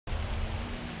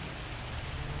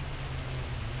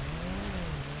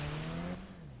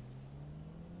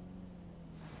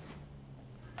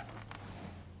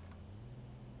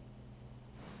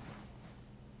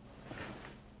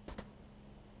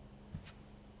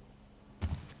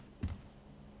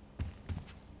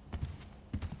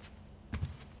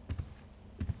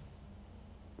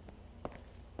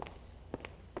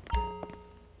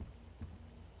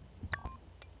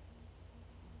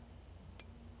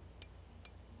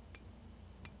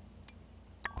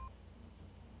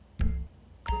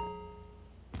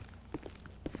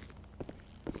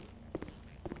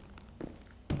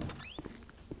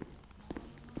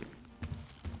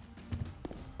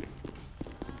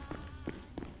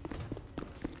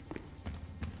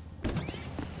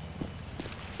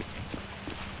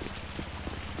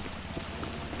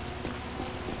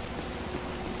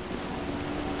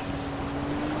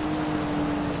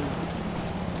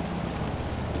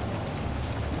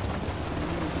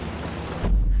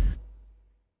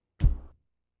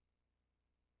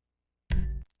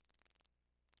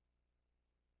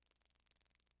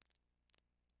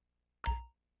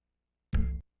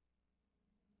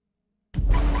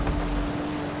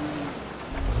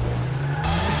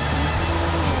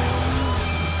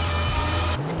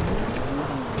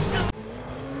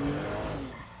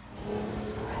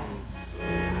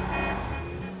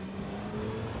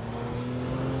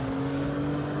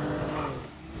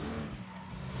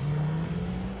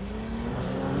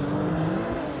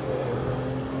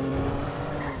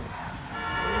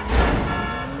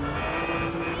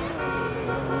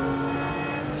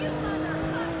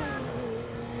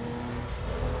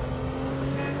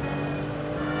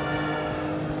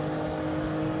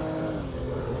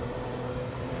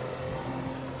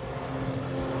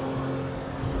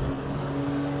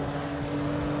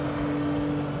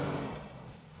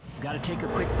to take a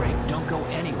quick break, don't go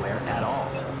anywhere at all.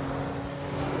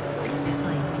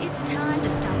 It's time to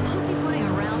stop pussyfooting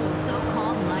around with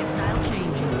so-called lifestyle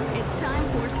changes. It's time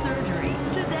for surgery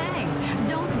today.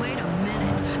 Don't wait a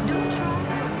minute. Don't try.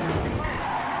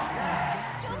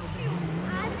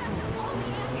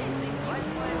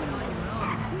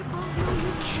 We both know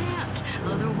you can't.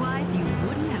 Otherwise, you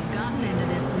wouldn't have gotten into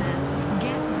this mess.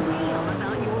 Get real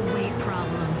about your weight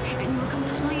problems and your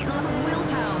complete lack of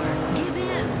willpower. Give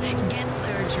in. Get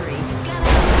surgery.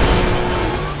 Gotta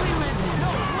we live in.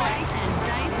 Slice and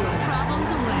dice your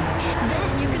problems away.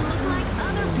 Then you can look like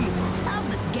other people. Have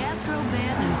the gastro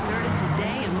band inserted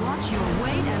today and watch your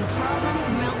weight and problems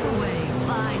melt away.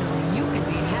 Finally, you can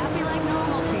be happy like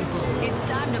normal people. It's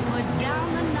time to put down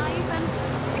the knife and...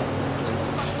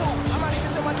 I might even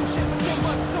sell my new shit for $10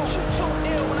 too. Too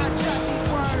ill when I drop these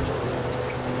words.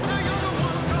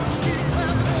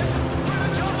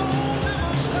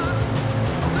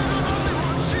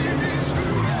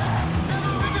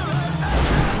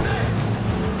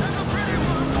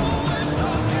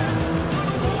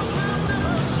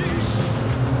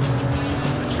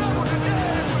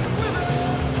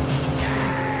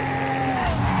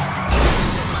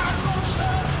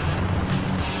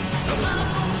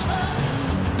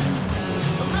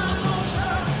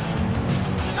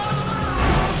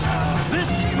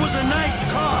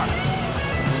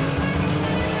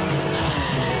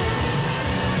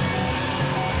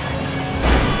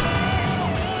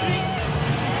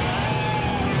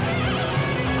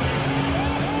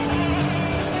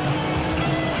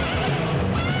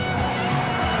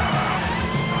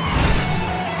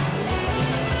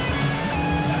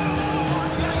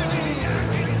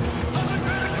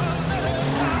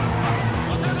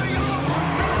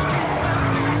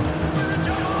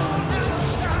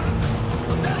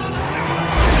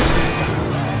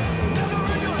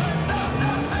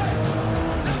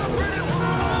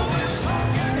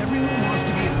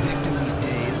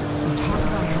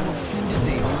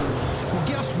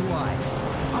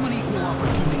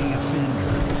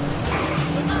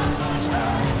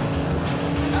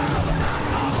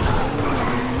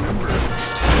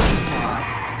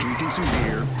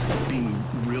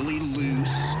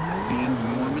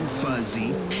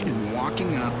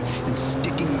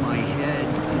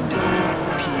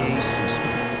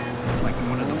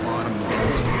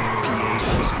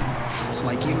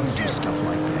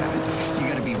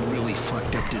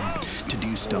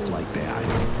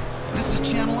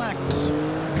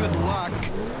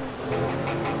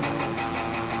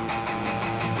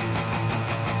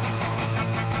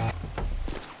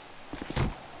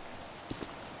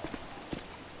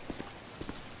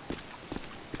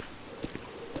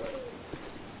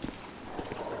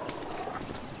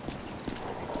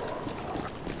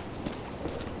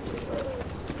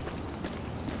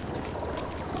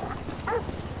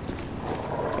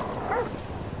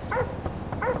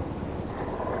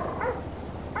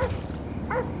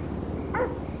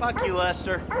 Fuck you,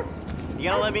 Lester. You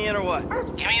gonna let me in or what?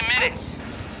 Give me a minute.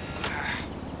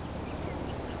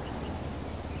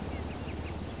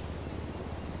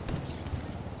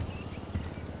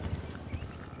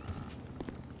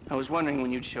 I was wondering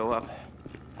when you'd show up.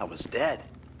 I was dead.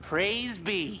 Praise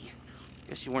be.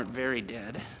 Guess you weren't very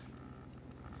dead.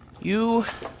 You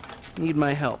need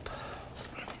my help.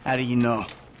 How do you know?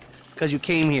 Because you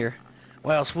came here.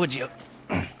 Why else would you?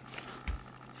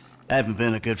 I haven't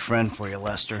been a good friend for you,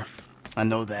 Lester. I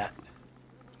know that.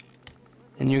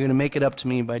 And you're gonna make it up to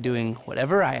me by doing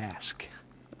whatever I ask.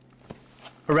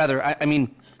 Or rather, I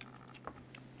mean,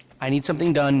 I need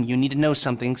something done, you need to know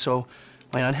something, so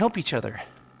why not help each other?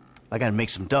 I gotta make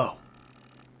some dough.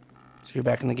 So you're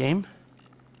back in the game?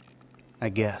 I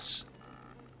guess.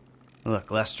 Look,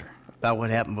 Lester, about what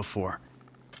happened before.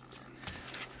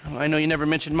 Well, I know you never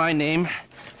mentioned my name.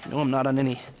 I know I'm not on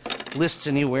any lists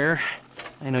anywhere.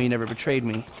 I know you never betrayed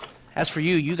me. As for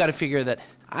you, you gotta figure that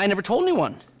I never told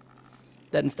anyone.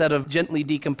 That instead of gently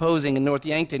decomposing in North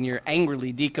Yankton, you're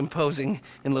angrily decomposing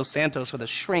in Los Santos with a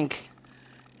shrink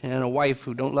and a wife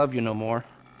who don't love you no more.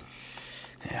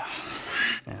 Yeah,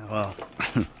 well,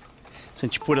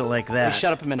 since you put it like that... Hey,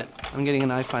 shut up a minute. I'm getting an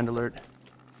iFind alert.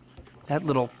 That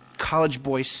little college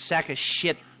boy sack of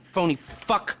shit, phony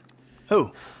fuck.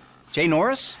 Who? Jay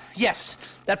Norris? Yes,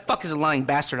 that fuck is a lying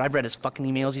bastard. I've read his fucking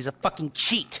emails. He's a fucking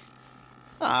cheat.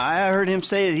 I heard him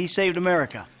say that he saved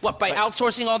America. What, by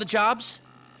outsourcing all the jobs?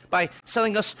 By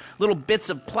selling us little bits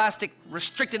of plastic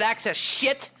restricted access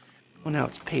shit? Well, now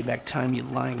it's payback time, you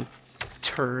lying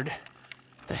turd.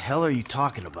 The hell are you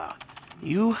talking about?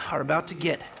 You are about to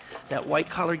get that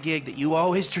white-collar gig that you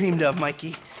always dreamed of,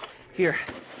 Mikey. Here,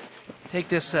 take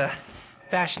this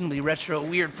fashionably retro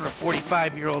weird for a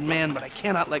 45-year-old man, but I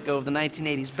cannot let go of the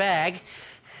 1980s bag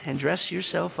and dress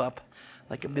yourself up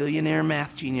like a billionaire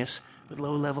math genius with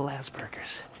low-level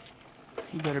Asperger's.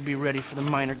 You better be ready for the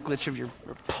minor glitch of your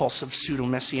repulsive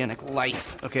pseudo-messianic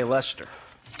life. Okay, Lester.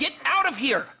 Get out of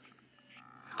here!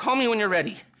 Call me when you're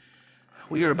ready.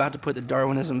 We are about to put the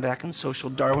Darwinism back in social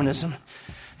Darwinism,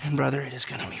 and brother, it is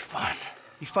gonna be fun.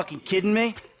 You fucking kidding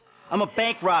me? I'm a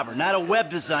bank robber, not a web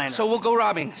designer. So we'll go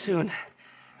robbing soon.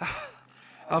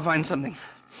 I'll find something.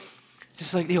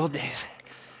 Just like the old days.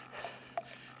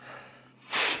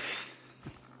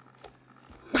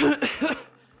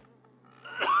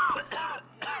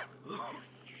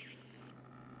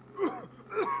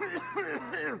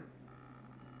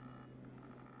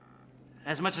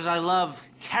 As much as I love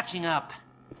catching up.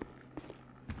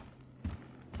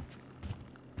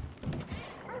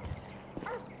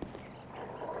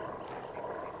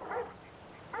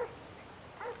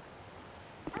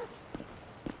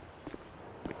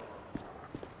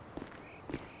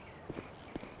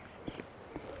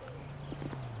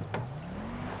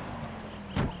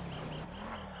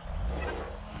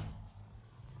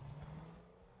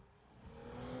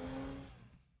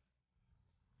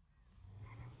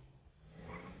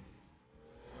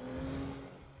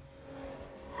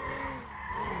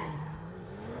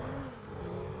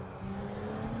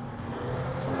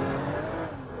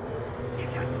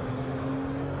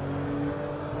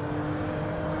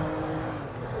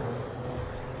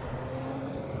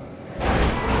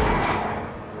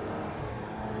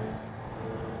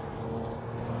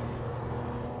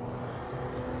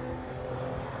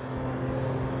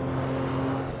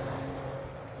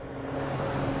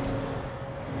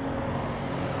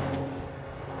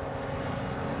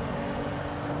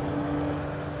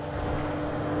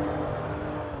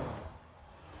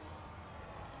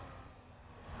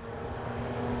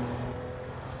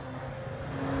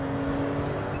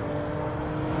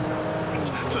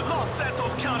 To Los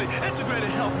Santos County Integrated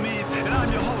Health Needs, and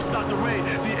I'm your host, Dr. Ray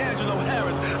D'Angelo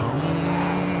Harris.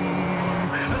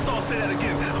 Let's all say that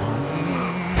again.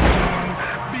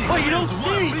 Oh, you don't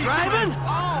see, driving?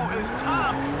 Oh, it's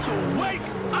time to wake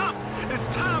up. It's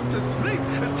time to sleep.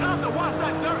 It's time to wash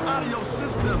that dirt out of your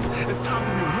systems. It's time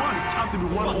to be one. It's time to be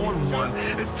one-on-one.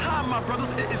 It's time, my brothers.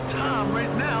 It is time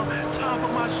right now. Time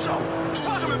for my show.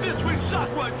 Welcome to this week's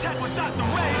Shockwave Tech with Dr.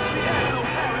 Ray D'Angelo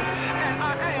Harris. And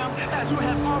I am, as you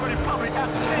have already probably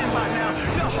ascertained by now,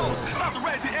 your host, Dr.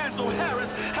 Ray D'Angelo Harris.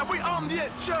 Have we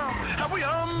yet, Charles? Have we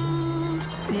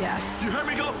Yes. You heard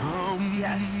me go?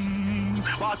 Yes.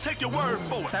 Well, I'll take your word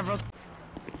for it. Several.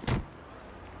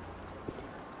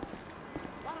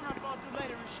 Why don't I fall through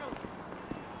later and show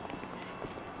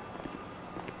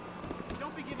you?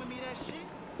 Don't be giving me that shit.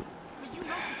 I mean, you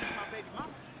know she's just my baby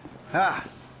mama. Ah,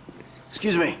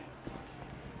 excuse me.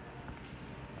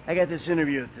 I got this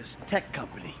interview at this tech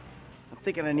company. I'm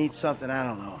thinking I need something, I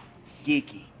don't know,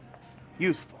 geeky,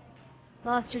 youthful.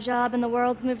 Lost your job and the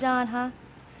world's moved on, huh?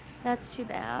 That's too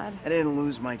bad. I didn't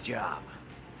lose my job.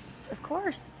 Of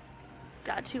course.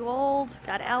 Got too old,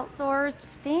 got outsourced.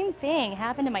 Same thing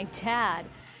happened to my dad.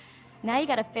 Now you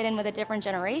gotta fit in with a different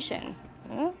generation.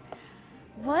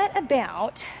 What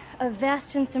about a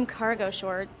vest and some cargo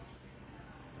shorts?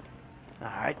 All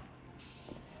right.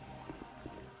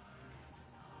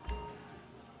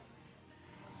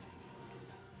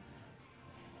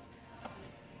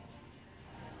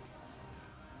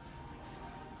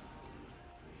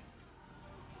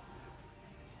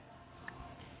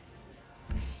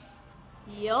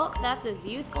 Yup, that's as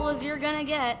youthful as you're gonna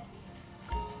get.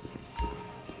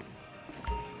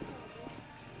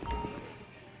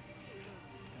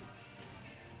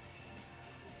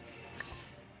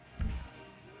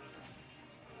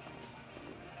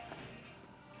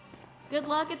 Good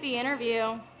luck at the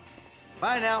interview.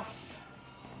 Bye now.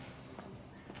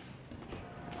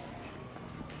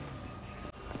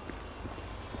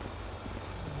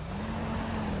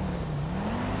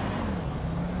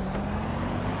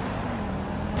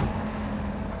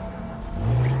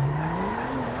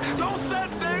 Don't set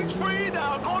things free that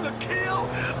are going to kill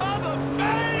other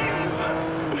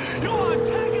things. You are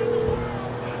taking the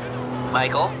world.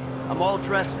 Michael, I'm all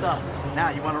dressed up. Now,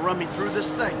 you want to run me through this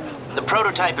thing? the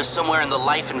prototype is somewhere in the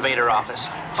Life Invader office.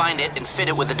 Find it and fit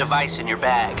it with the device in your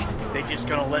bag. They just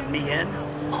gonna let me in?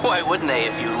 Why wouldn't they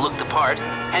if you look the part?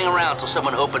 Hang around till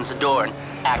someone opens the door and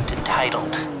act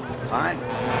entitled. Fine.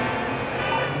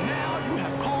 Now you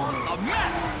have caused a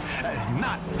mess. That is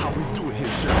not how we do it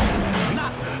here, Sheriff.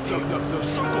 Not the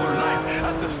circle of life.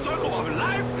 That's the circle of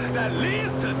life that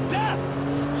leads to death.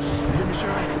 You hear me,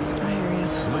 Sheriff? I hear you.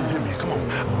 I know you hear me. Come on.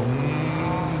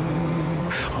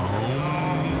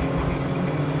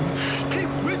 Keep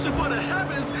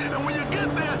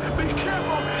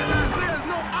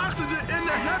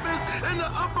the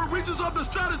upper reaches of the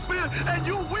stratosphere, and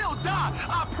you will die.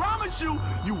 I promise you,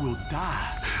 you will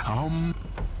die.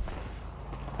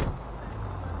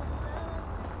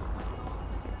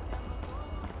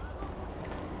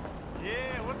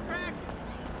 Yeah, what's cracking?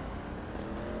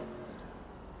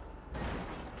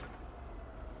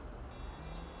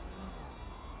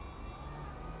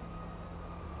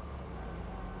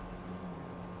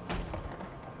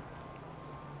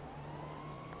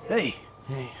 Hey.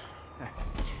 Hey.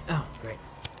 Oh, great.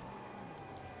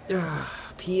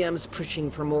 PM's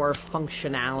pushing for more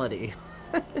functionality.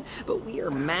 But we are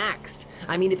maxed.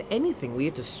 I mean, if anything, we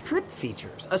have to strip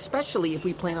features, especially if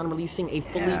we plan on releasing a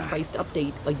fully priced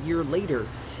update a year later.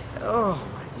 Oh,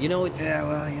 you know, it's... Yeah,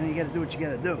 well, you gotta do what you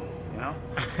gotta do, you know?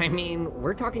 I mean,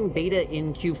 we're talking beta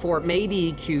in Q4,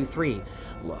 maybe Q3.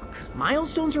 Look,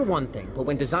 milestones are one thing, but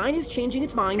when design is changing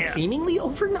its mind seemingly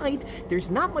overnight, there's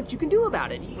not much you can do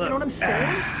about it. You know what I'm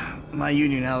saying? My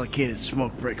union allocated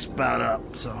smoke breaks about up,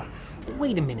 so...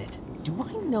 Wait a minute. Do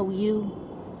I know you?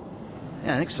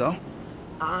 Yeah, I think so.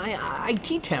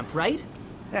 IT temp, right?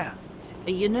 Yeah.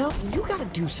 You know, you gotta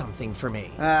do something for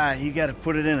me. You gotta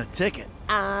put it in a ticket.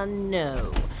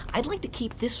 No. I'd like to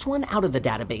keep this one out of the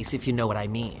database, if you know what I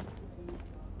mean.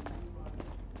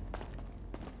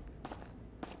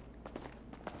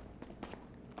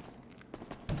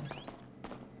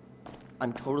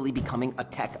 I'm totally becoming a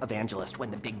tech evangelist when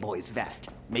the big boys vest.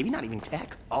 Maybe not even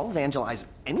tech. I'll evangelize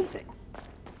anything.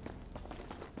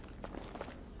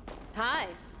 Hi.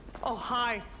 Oh,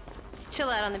 hi. Chill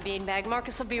out on the beanbag.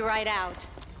 Marcus will be right out.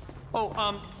 Oh,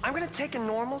 I'm gonna take a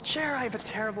normal chair. I have a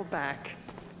terrible back.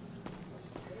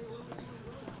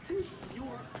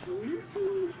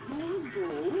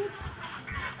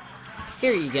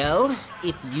 Here you go.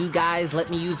 If you guys let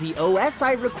me use the OS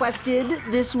I requested,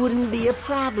 this wouldn't be a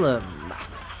problem.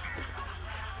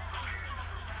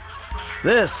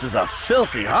 This is a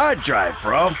filthy hard drive,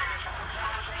 bro.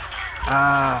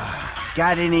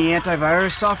 Got any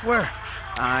antivirus software?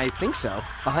 I think so.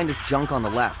 Behind this junk on the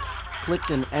left. Clicked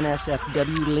an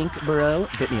NSFW link, bro.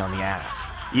 Bit me on the ass.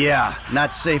 Yeah,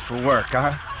 not safe for work,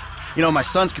 huh? You know, my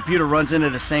son's computer runs into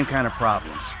the same kind of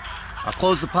problems. I'll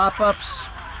close the pop-ups,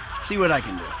 see what I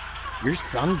can do. Your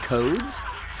son codes?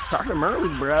 Start him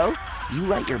early, bro. You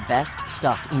write your best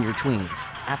stuff in your tweens.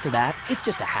 After that, it's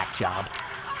just a hack job.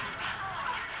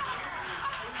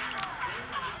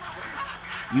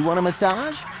 You want a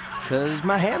massage? 'Cause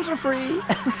my hands are free.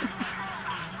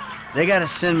 They gotta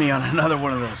send me on another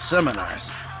one of those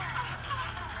seminars.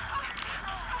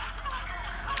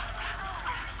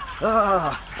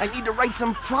 I need to write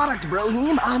some product,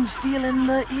 Brohim. I'm feeling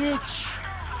the itch.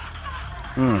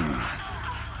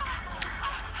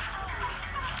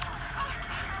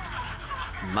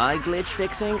 My glitch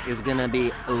fixing is gonna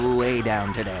be way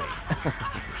down today.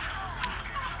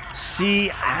 See,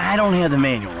 I don't have the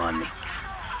manual on me.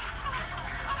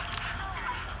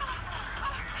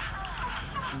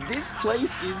 This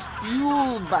place is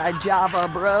fueled by Java,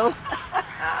 bro.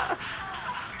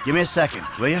 Give me a second,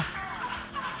 will you?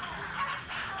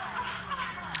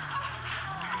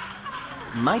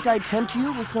 Might I tempt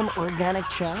you with some organic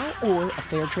chow or a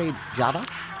fair trade Java?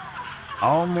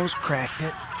 Almost cracked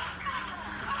it.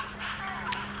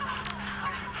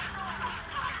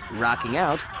 Rocking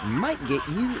out might get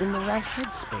you in the right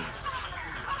headspace.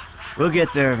 We'll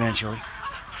get there eventually.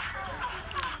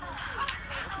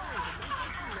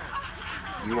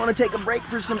 You want to take a break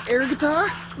for some air guitar?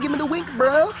 Give me the wink,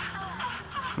 bro.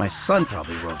 My son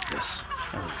probably wrote this.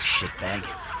 A little shitbag.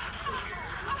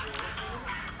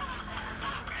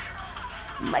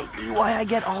 Might be why I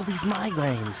get all these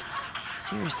migraines.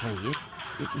 Seriously,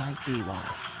 it might be why.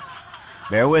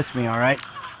 Bear with me, all right?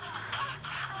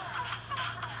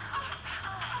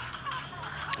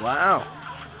 Wow.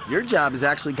 Your job is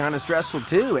actually kind of stressful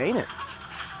too, ain't it?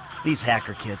 These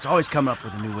hacker kids always come up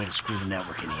with a new way to screw the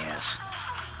network in the ass.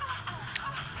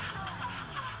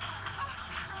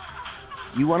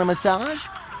 You want a massage?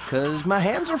 'Cause my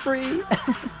hands are free.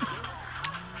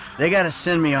 They gotta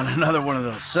send me on another one of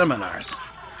those seminars.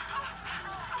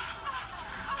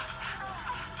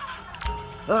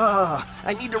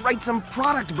 I need to write some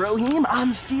product, Brohim.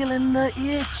 I'm feeling the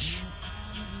itch.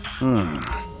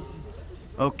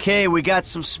 Okay, we got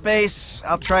some space.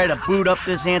 I'll try to boot up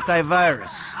this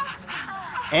antivirus.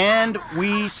 And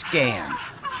we scan.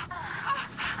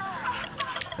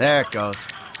 There it goes.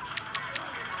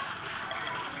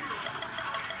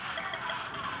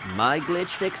 My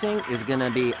glitch fixing is gonna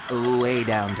be way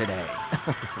down today.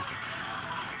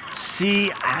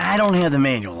 See, I don't have the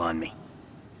manual on me.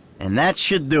 And that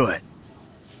should do it.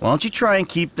 Why don't you try and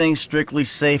keep things strictly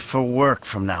safe for work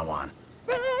from now on?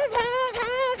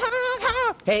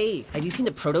 Hey, have you seen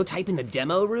the prototype in the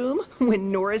demo room?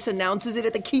 When Norris announces it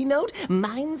at the keynote,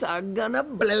 minds are gonna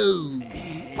blow.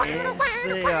 Yes,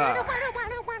 they are.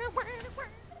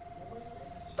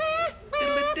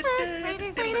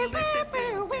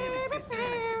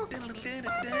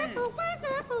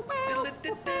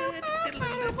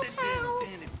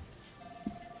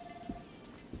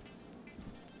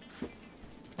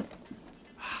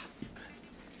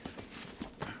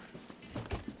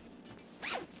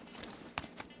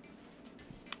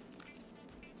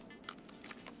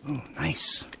 Oh,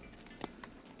 nice.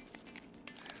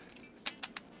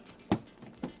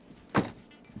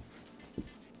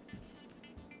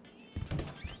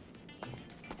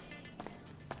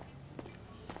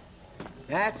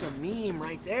 That's a meme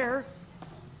right there.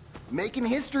 Making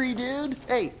history, dude.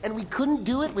 Hey, and we couldn't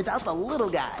do it without the little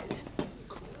guys.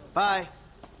 Bye.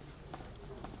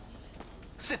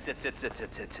 Sit.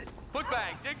 Foot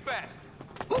bag, dig fast.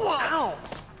 Ow!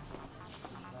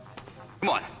 Come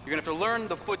on, you're gonna have to learn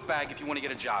the foot bag if you want to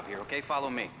get a job here, okay? Follow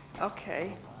me.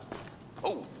 Okay.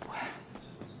 Oh.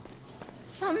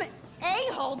 Some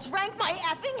a-hole drank my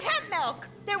effing hemp milk.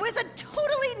 There was a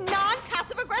totally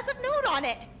non-passive-aggressive note on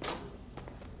it.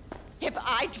 If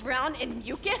I drown in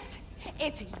mucus,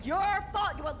 it's your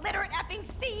fault, you illiterate effing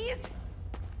C's.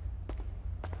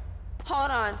 Hold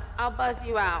on, I'll buzz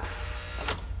you out.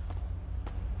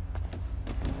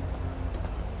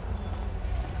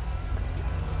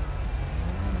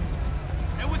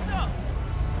 Hey, what's up?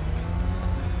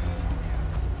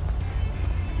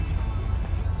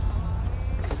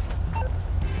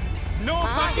 No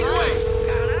fucking way!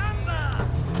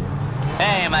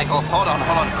 Hey, Michael, hold on.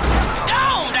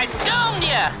 Domed! I domed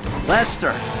ya!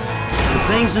 Lester, the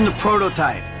thing's in the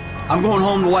prototype. I'm going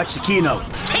home to watch the keynote.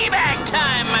 Teabag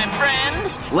time, my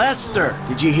friend! Lester,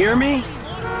 did you hear me?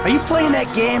 Are you playing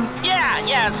that game?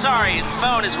 Yeah, sorry, the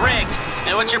phone is rigged.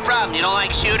 And what's your problem? You don't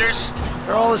like shooters?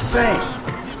 They're all the same.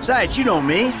 Besides, you know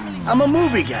me. I'm a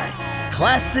movie guy.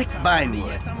 Classic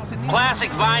Vinewood. Classic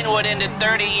Vinewood ended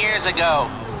 30 years ago.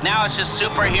 Now it's just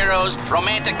superheroes,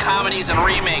 romantic comedies, and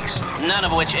remakes, none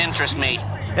of which interest me.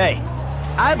 Hey,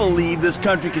 I believe this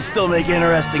country can still make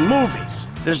interesting movies.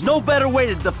 There's no better way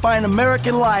to define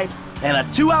American life than a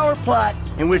 2-hour plot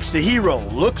in which the hero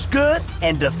looks good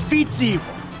and defeats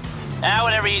evil.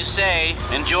 Whatever you say,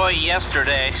 enjoy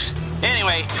yesterday.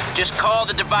 Anyway, just call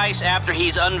the device after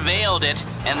he's unveiled it,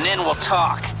 and then we'll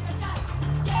talk.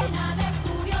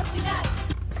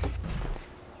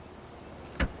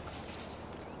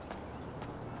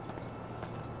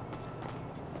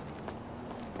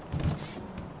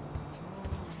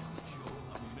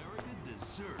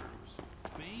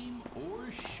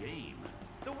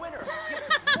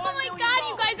 Oh my god,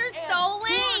 you guys are so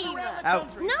lame!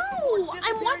 Out. No,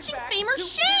 I'm watching Fame or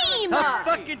Shame! Tough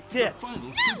fucking tits.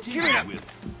 No! Give me that.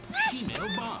 You guys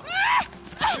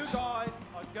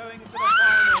are going to the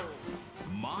final.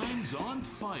 Minds on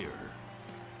fire.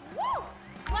 Woo!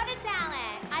 What a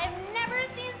talent! I have never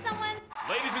seen someone...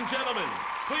 Ladies and gentlemen,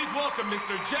 please welcome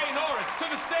Mr. Jay Norris to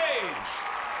the stage.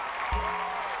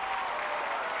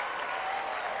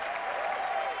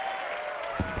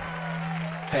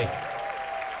 Hey,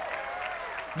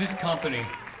 this company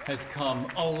has come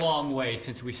a long way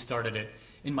since we started it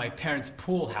in my parents'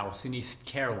 pool house in East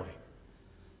Caraway.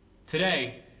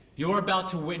 Today, you're about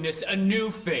to witness a new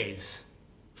phase.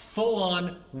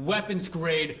 Full-on,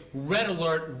 weapons-grade, red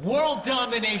alert, world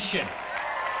domination.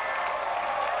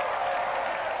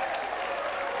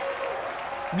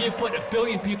 We have put 1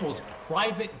 billion people's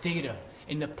private data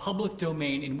in the public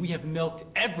domain, and we have milked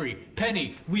every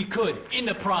penny we could in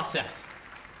the process.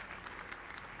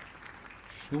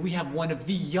 And we have one of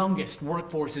the youngest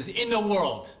workforces in the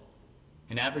world.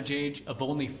 An average age of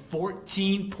only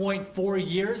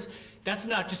 14.4 years. That's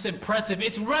not just impressive,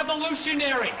 it's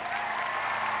revolutionary!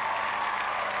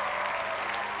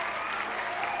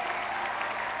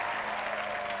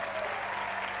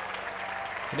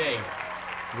 Today,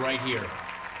 right here,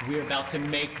 we're about to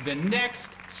make the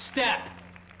next step.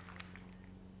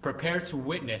 Prepare to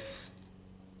witness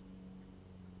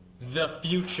the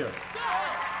future.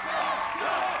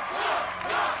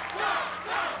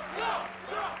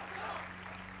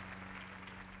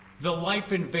 The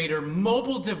Life Invader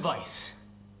mobile device.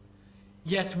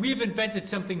 Yes, we've invented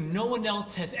something no one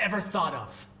else has ever thought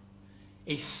of.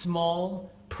 A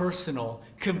small, personal,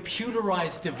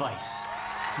 computerized device.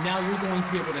 Now you're going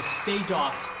to be able to stay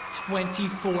docked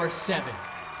 24/7.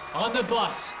 On the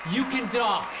bus, you can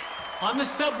dock. On the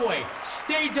subway,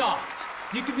 stay docked.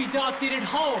 You can be docked in at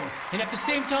home, and at the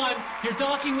same time, you're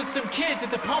docking with some kids at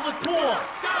the public pool.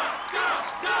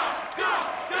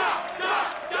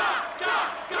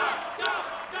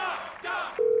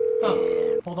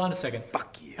 Hold on a second.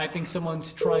 Fuck you. I think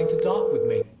someone's trying to talk with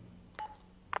me.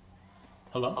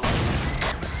 Hello?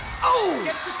 Oh!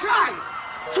 Get security!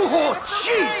 Oh,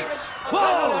 Jesus!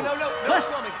 Whoa! No, Let's...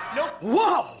 filming. Nope.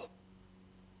 Whoa!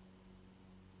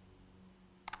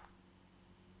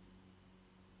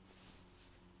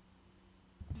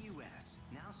 U.S.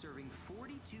 now serving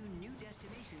 42 new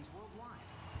destinations worldwide.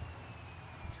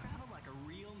 Travel like a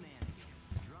real man again.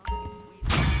 Drunk and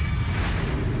waiting.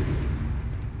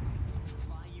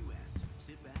 Fly U.S.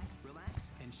 Sit back,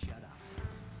 relax, and shut up.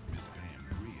 Miss Pam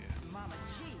Grier Mama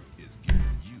G is giving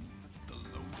you the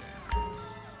lowdown.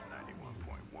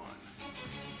 91.1.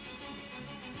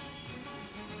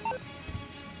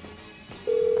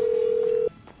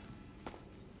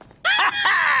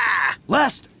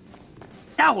 Lester!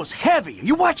 That was heavy. Are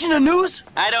you watching the news?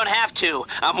 I don't have to.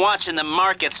 I'm watching the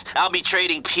markets. I'll be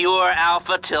trading pure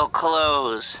alpha till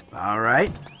close. All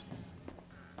right.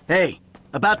 Hey,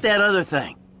 about that other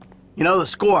thing. You know, the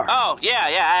score. Oh,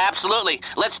 yeah, absolutely.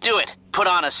 Let's do it. Put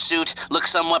on a suit, look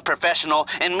somewhat professional,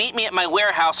 and meet me at my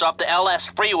warehouse off the LS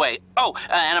freeway. Oh,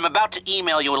 and I'm about to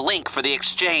email you a link for the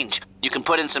exchange. You can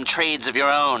put in some trades of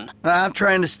your own. I'm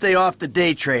trying to stay off the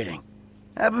day trading.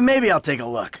 But maybe I'll take a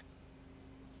look.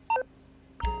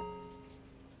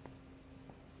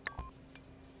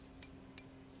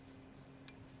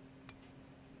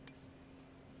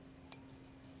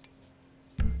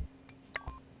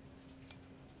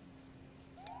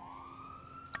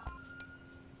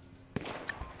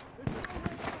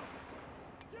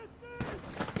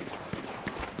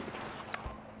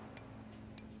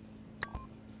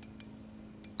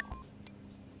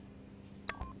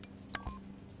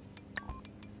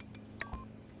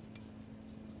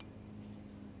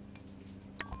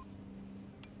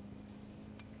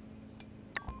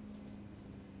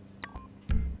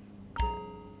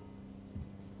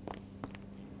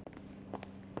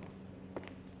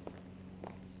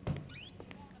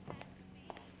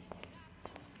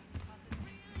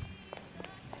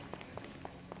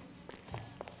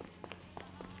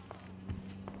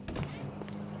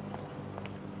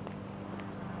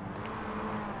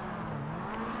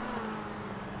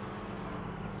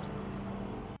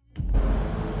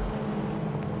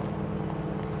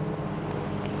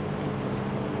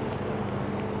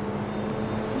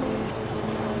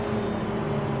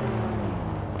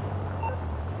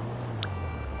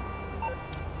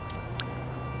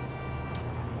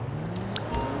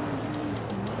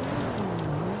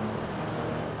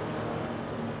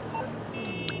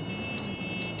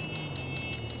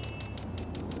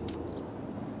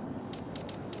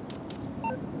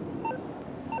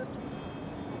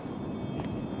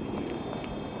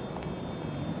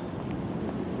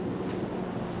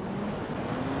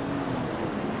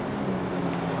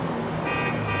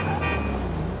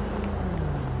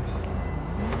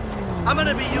 I'm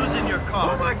gonna be using your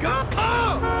car. Oh my God!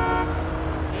 Oh!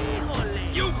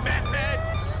 You Batman!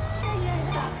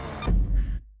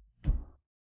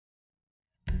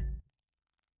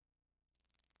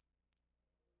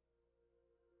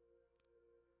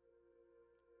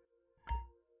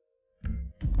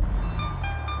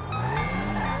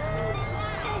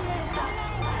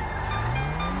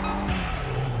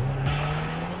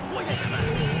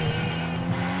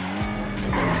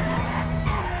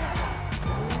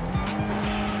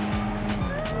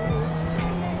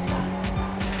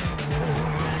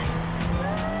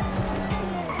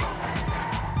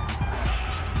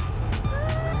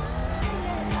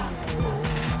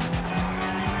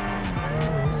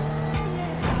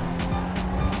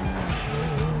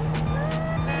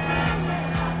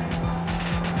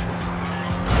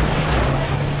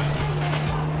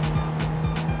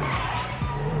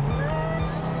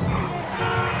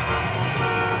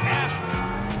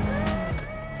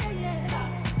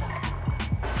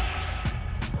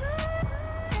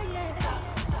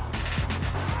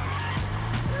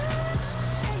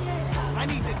 I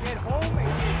need to get home and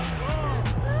get strong.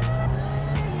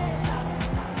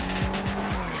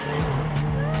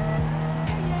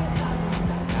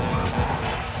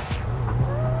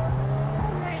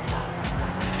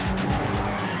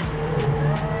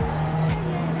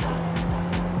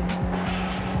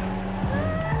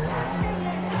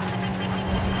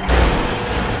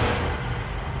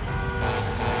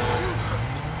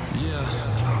 Yeah.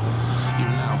 You're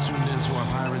now tuned into our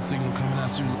pirate signal coming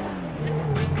at you.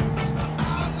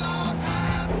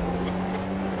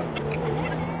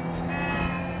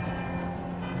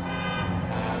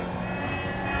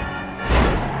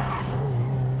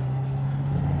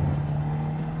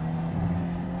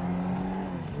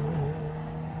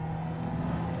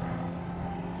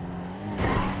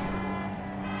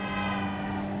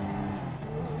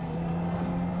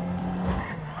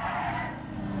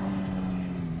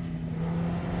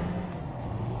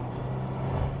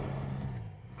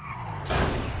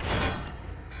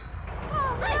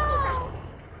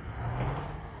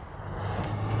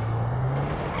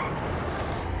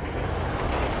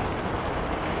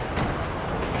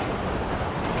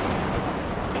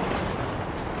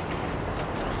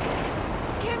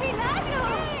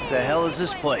 the hell is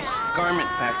this place? Garment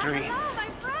factory.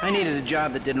 I needed a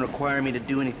job that didn't require me to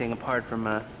do anything apart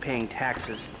from paying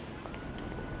taxes.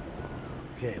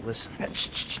 Okay, listen.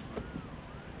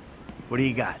 What do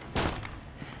you got?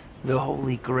 The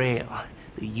Holy Grail.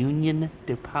 The Union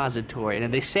Depository.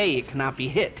 And they say it cannot be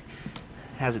hit.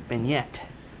 Hasn't been yet.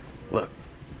 Look,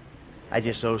 I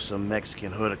just owe some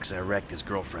Mexican hood because I wrecked his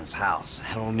girlfriend's house.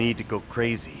 I don't need to go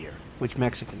crazy here. Which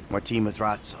Mexican? Martin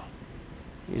Madrazo.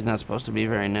 He's not supposed to be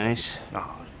very nice.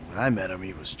 Oh, when I met him,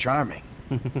 he was charming.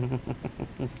 So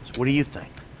what do you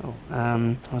think? Oh,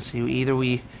 let's see. Either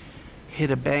we hit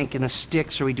a bank in the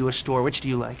sticks or we do a store. Which do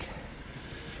you like?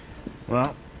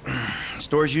 Well,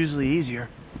 store's usually easier.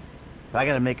 But I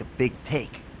gotta make a big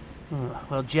take.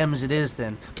 Well, gems it is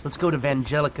then. Let's go to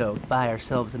Vangelico, buy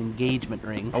ourselves an engagement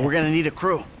ring. Oh, we're gonna need a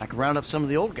crew. I can round up some of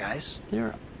the old guys.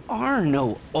 There are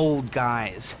no old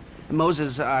guys.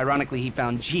 Moses, ironically, he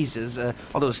found Jesus.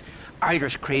 All those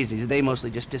Irish crazies, they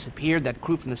mostly just disappeared. That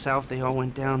crew from the south, they all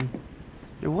went down.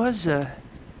 There was an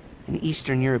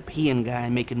Eastern European guy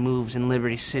making moves in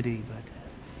Liberty City,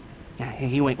 but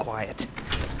he went quiet.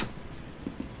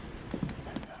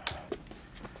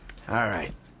 All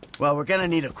right. Well, we're gonna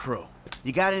need a crew.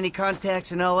 You got any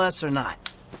contacts in LS or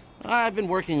not? I've been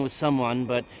working with someone,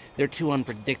 but they're too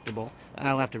unpredictable.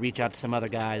 I'll have to reach out to some other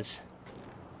guys.